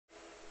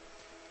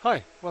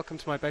Hi, welcome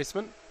to my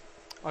basement.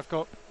 I've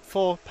got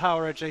 4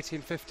 PowerEdge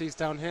 1850s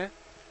down here.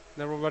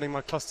 They're all running my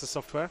cluster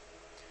software.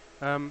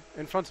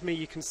 In front of me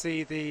you can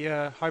see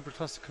the hybrid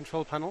cluster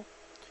control panel.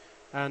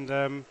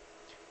 And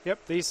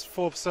yep, these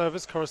 4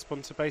 servers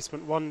correspond to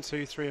basement 1,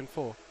 2, 3 and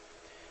 4.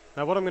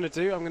 Now what I'm going to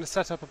do, I'm going to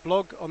set up a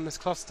blog on this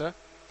cluster,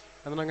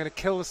 and then I'm going to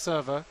kill the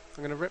server.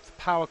 I'm going to rip the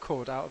power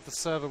cord out of the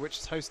server which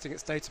is hosting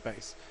its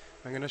database.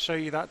 I'm going to show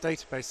you that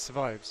database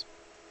survives.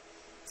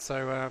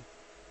 So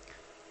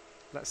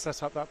let's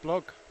set up that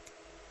blog.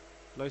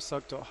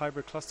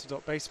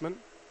 losug.hybridcluster.basement.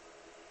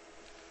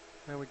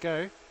 There we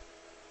go.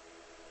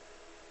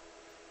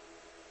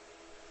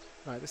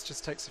 Right, this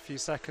just takes a few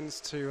seconds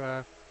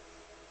to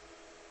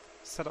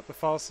set up the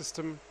file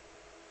system,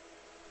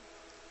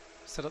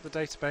 set up the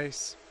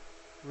database,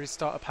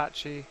 restart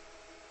Apache,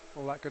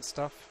 all that good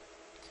stuff.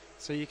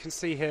 So you can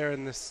see here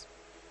in this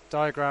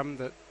diagram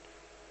that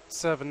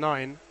server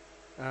 9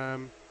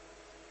 has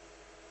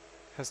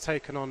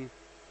taken on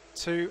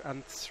 2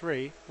 and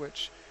 3,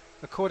 which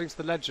according to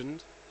the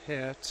legend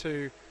here,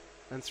 2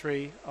 and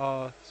 3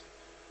 are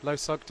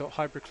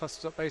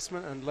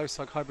losug.hybridcluster.basement and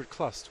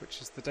losug-hybrid-clust,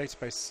 which is the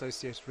database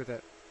associated with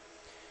it.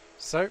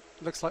 So,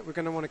 looks like we're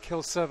going to want to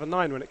kill server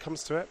 9 when it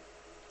comes to it.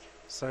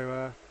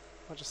 So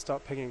I'll just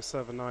start pinging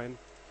server 9.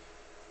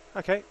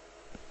 Okay,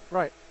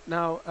 right,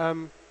 now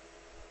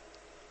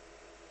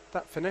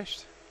that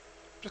finished.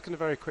 I'm just going to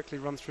very quickly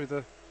run through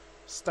the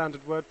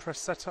standard WordPress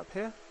setup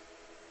here.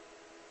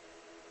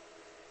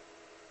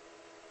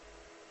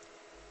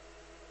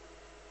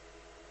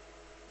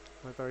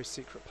 My very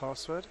secret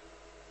password.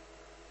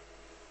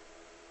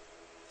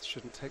 This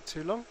shouldn't take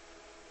too long.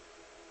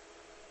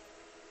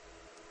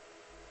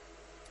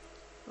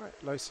 Right,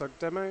 losug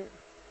demo.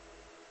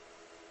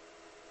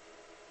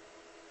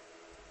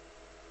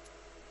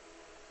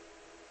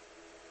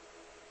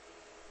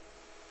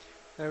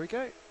 There we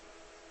go.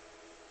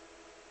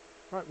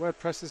 Right,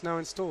 WordPress is now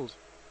installed.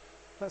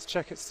 Let's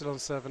check it's still on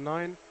server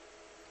 9.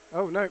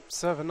 Oh no,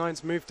 server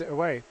 9's moved it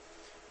away,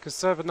 because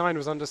server 9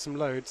 was under some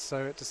load,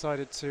 so it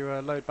decided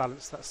to load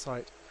balance that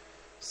site.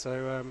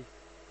 So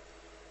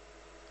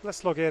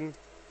let's log in,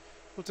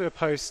 we'll do a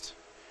post,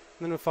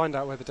 and then we'll find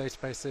out where the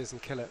database is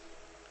and kill it.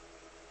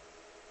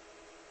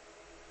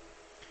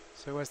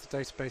 So where's the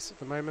database at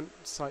the moment?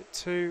 Site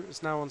 2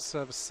 is now on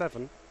server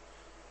 7,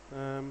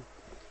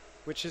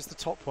 which is the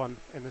top one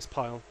in this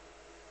pile.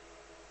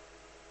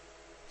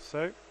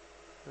 So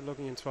we're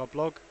logging into our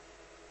blog.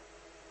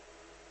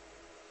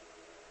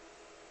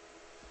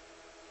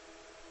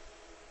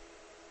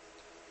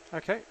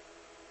 Okay,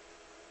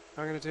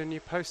 I'm going to do a new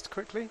post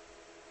quickly.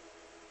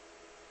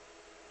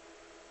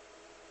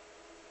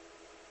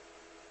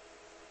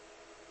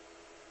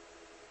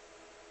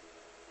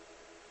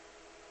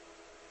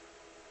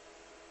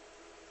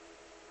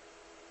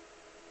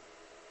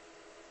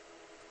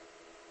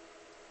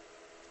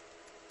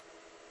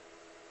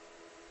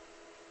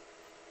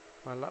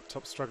 My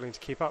laptop's struggling to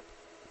keep up.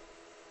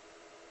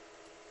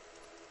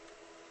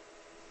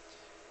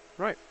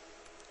 Right,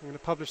 I'm going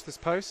to publish this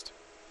post.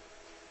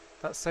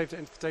 That's saved it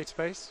into the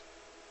database,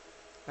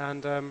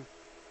 and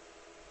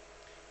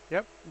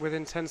yep,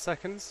 within 10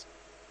 seconds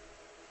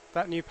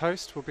that new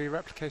post will be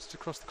replicated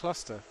across the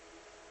cluster.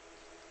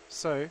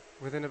 So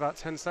within about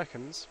 10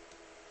 seconds,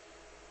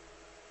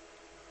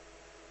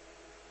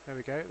 there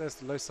we go, there's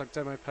the losug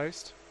demo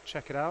post.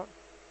 Check it out.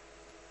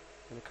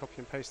 I'm going to copy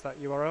and paste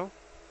that URL,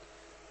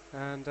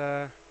 and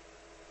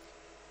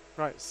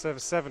right, server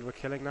 7 we're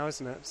killing now,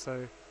 isn't it?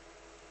 So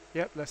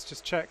yep, let's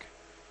just check.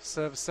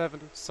 Server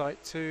 7,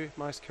 Site 2,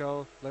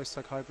 MySQL,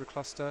 losug hybrid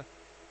cluster.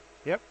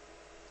 Yep.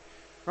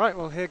 Right,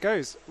 well here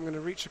goes. I'm going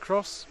to reach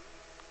across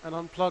and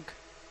unplug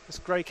this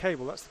grey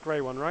cable. That's the grey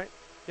one, right?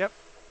 Yep.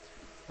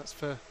 That's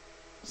for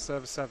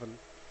server 7.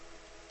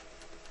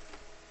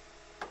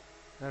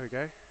 There we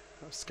go.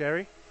 That was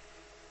scary.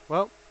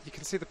 Well, you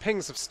can see the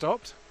pings have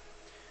stopped.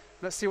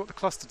 Let's see what the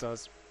cluster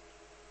does.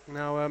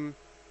 Now,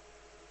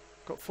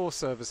 got 4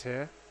 servers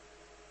here.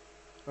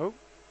 Oh.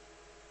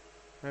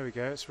 There we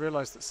go, it's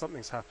realised that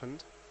something's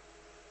happened,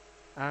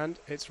 and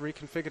it's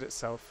reconfigured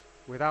itself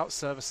without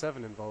server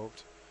 7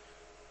 involved.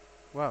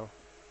 Well,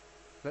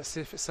 let's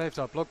see if it saved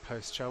our blog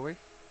post, shall we?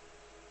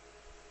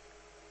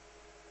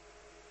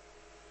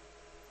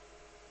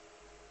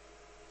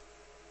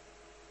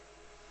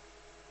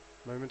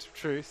 Moment of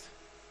truth.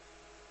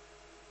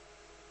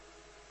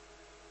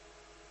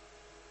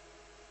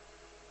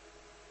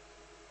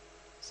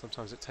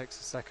 Sometimes it takes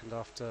a second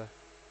after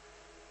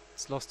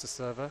it's lost a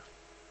server.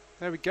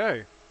 There we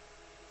go.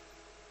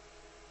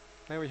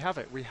 There we have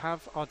it. We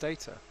have our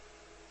data.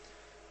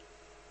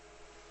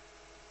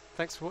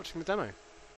 Thanks for watching the demo.